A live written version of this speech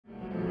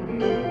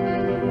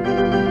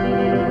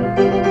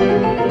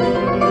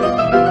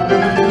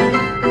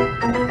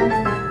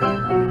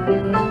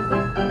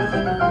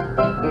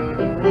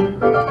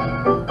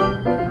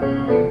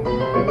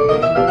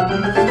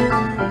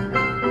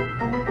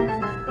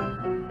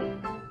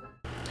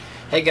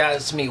Hey guys,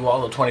 it's me,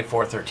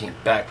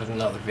 ROLLO2413, back with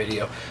another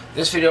video.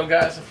 This video,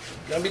 guys, I'm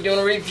going to be doing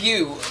a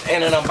review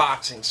and an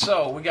unboxing.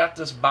 So, we got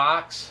this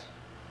box.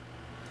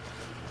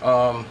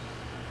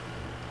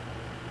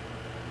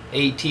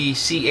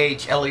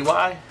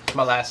 A-T-C-H-L-E-Y. It's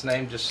my last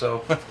name, just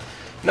so.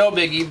 No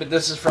biggie, but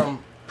this is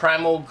from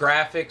Primal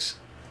Graphx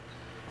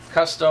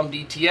Custom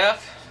DTF.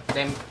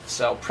 They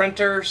sell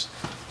printers,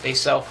 they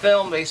sell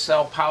film, they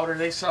sell powder,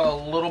 they sell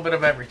a little bit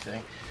of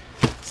everything.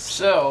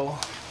 So,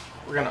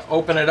 we're going to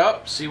open it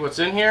up, see what's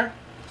in here.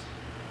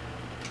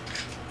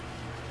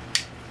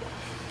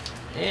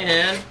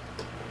 And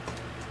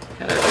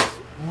kind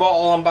of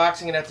ball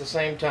unboxing it at the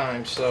same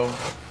time. So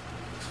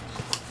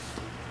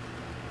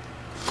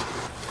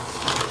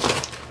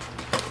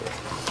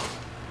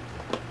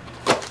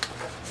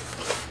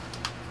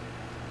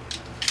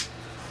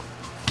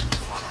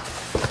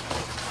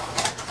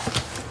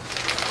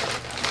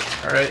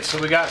alright, so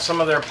we got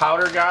some of their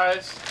powder,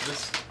 guys.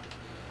 This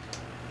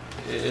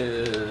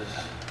is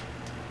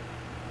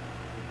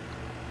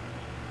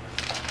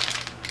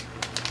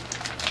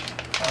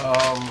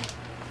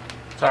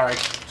sorry,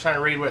 trying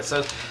to read what it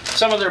says.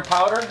 Some of their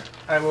powder,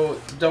 I will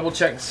double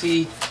check and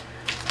see if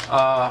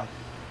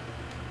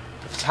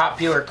it's hot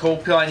peel or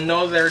cold peel. I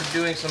know they're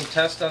doing some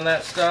tests on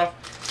that stuff.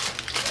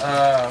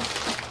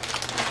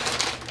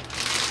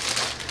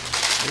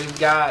 We've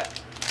got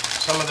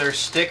some of their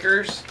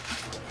stickers.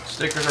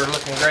 Stickers are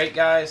looking great,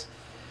 guys.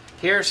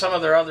 Here's some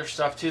of their other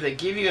stuff too. They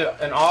give you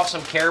an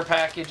awesome care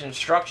package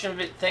instruction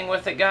thing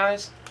with it,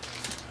 guys.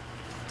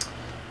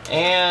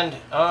 And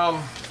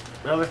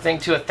another thing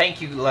too, a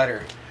thank you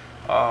letter.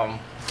 I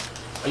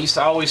used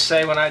to always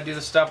say when I do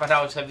this stuff, I'd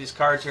always have these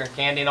cards here and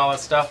candy and all that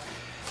stuff.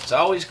 It's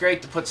always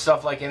great to put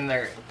stuff like in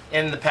there,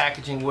 in the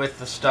packaging with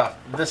the stuff.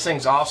 This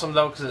thing's awesome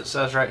though, because it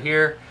says right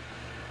here,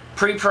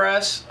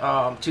 pre-press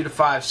 2 to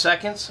 5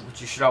 seconds,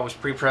 which you should always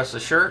pre-press the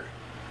shirt.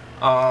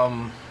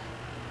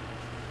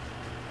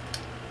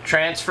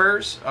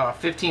 Transfers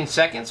 15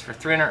 seconds for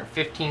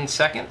 315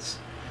 seconds.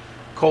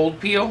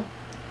 Cold peel,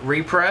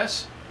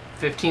 repress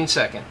 15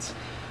 seconds.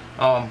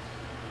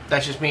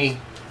 That's just me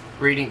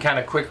reading, kind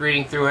of quick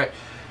reading through it.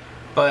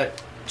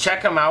 But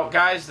check them out,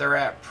 guys. They're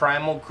at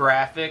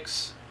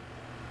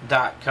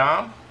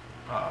primalgraphx.com.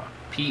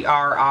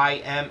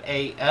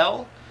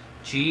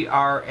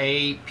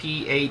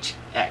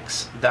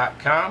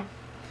 PRIMALGRAPHX.com.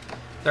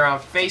 They're on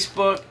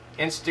Facebook,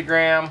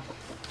 Instagram,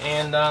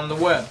 and on the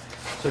web.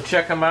 So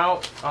check them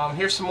out.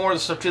 Here's some more of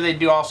the stuff too. They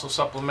do also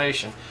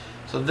sublimation.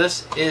 So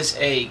this is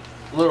a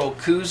little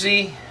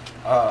koozie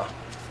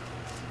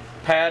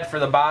pad for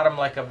the bottom,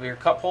 like of your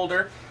cup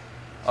holder,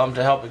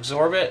 to help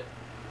absorb it.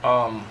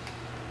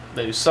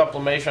 They do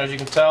sublimation, as you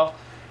can tell.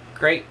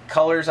 Great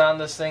colors on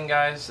this thing,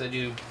 guys. They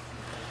do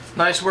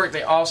nice work.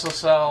 They also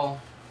sell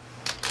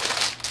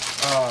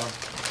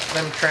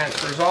them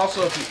transfers.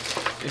 Also,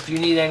 if you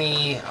need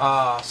any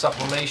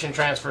sublimation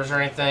transfers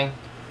or anything.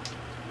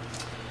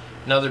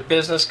 Another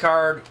business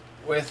card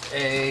with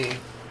a,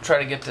 try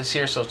to get this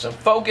here so it's in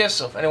focus.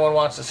 So if anyone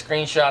wants to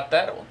screenshot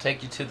that, it will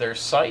take you to their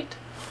site.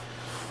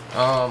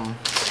 And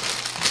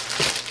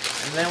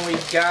then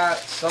we've got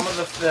some of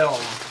the film.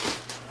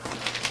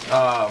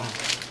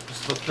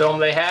 Just the film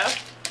they have,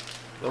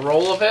 the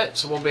roll of it,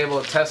 so we'll be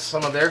able to test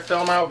some of their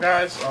film out,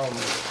 guys,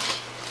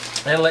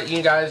 and let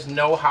you guys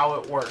know how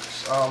it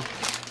works.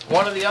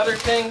 One of the other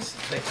things,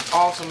 they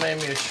also made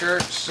me a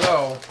shirt,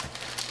 so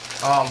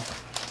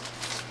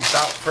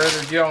without further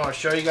ado, I'm going to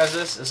show you guys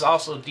this. It's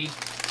also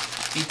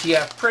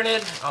DTF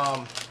printed.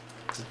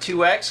 It's a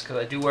 2X, because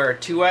I do wear a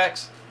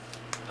 2X.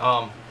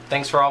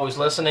 Thanks for always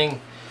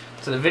listening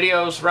to the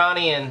videos,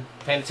 Ronnie, and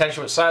paying attention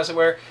to what size I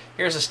wear.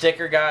 Here's a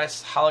sticker,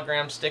 guys,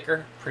 hologram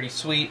sticker, pretty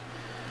sweet.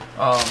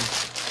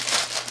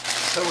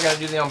 So we're gonna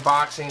do the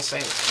unboxing.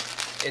 Same,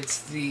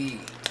 it's the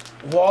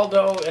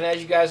Waldo, and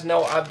as you guys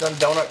know, I've done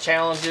donut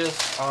challenges.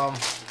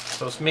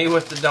 So it's me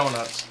with the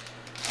donuts,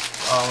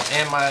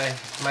 and my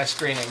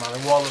screen name on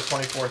it,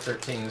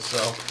 Waldo2413.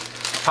 So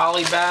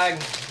poly bag,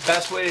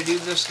 best way to do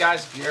this,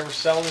 guys, if you're ever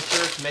selling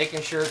shirts,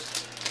 making shirts.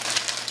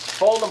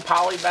 Fold them,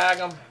 poly bag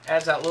them,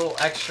 adds that little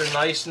extra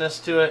niceness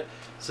to it.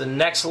 It's the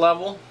next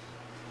level.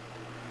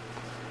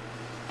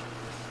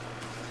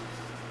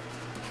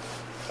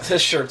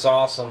 This shirt's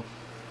awesome.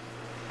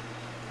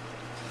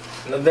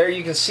 Now there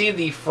you can see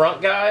the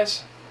front,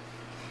 guys.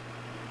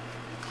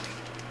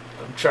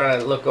 I'm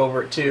trying to look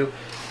over it too.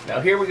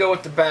 Now here we go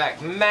with the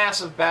back.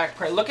 Massive back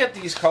print. Look at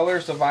these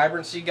colors, the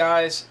vibrancy,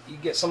 guys. You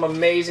get some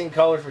amazing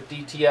colors with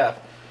DTF.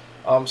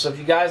 So if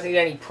you guys need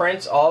any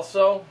prints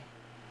also,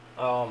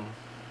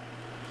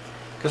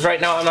 because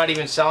right now I'm not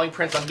even selling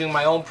prints, I'm doing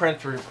my own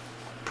prints. We're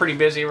pretty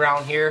busy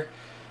around here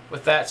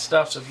with that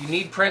stuff. So if you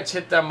need prints,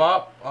 hit them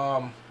up.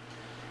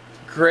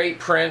 Great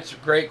prints,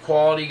 great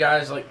quality,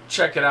 guys. Like,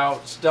 check it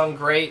out. It's done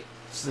great.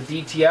 It's the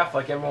DTF,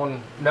 like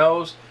everyone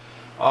knows.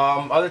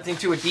 Other thing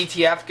too with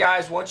DTF,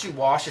 guys, once you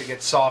wash it, it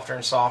gets softer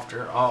and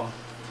softer.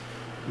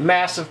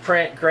 Massive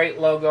print, great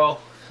logo.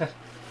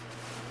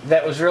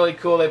 That was really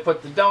cool. They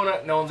put the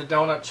donut, knowing the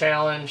donut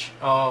challenge.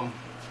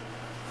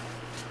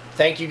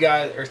 Thank you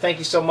guys, or thank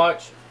you so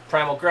much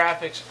Primal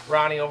Graphx,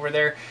 Ronnie over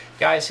there.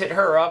 Guys, hit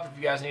her up if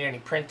you guys need any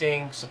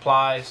printing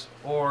supplies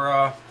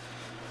or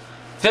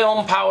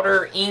film,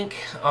 powder, ink.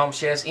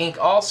 She has ink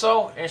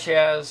also, and she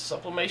has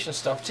sublimation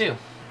stuff too.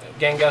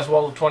 Again, guys,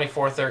 ROLLO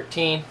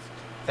 2413.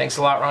 Thanks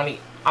a lot,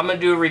 Ronnie. I'm going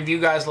to do a review,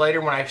 guys,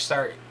 later when I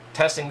start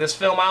testing this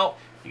film out.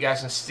 You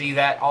guys can see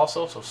that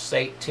also, so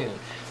stay tuned.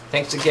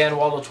 Thanks again,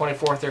 ROLLO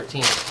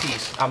 2413.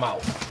 Peace. I'm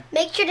out.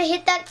 Make sure to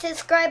hit that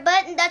subscribe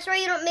button. That's where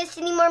you don't miss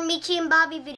any more Michi and Bobby videos.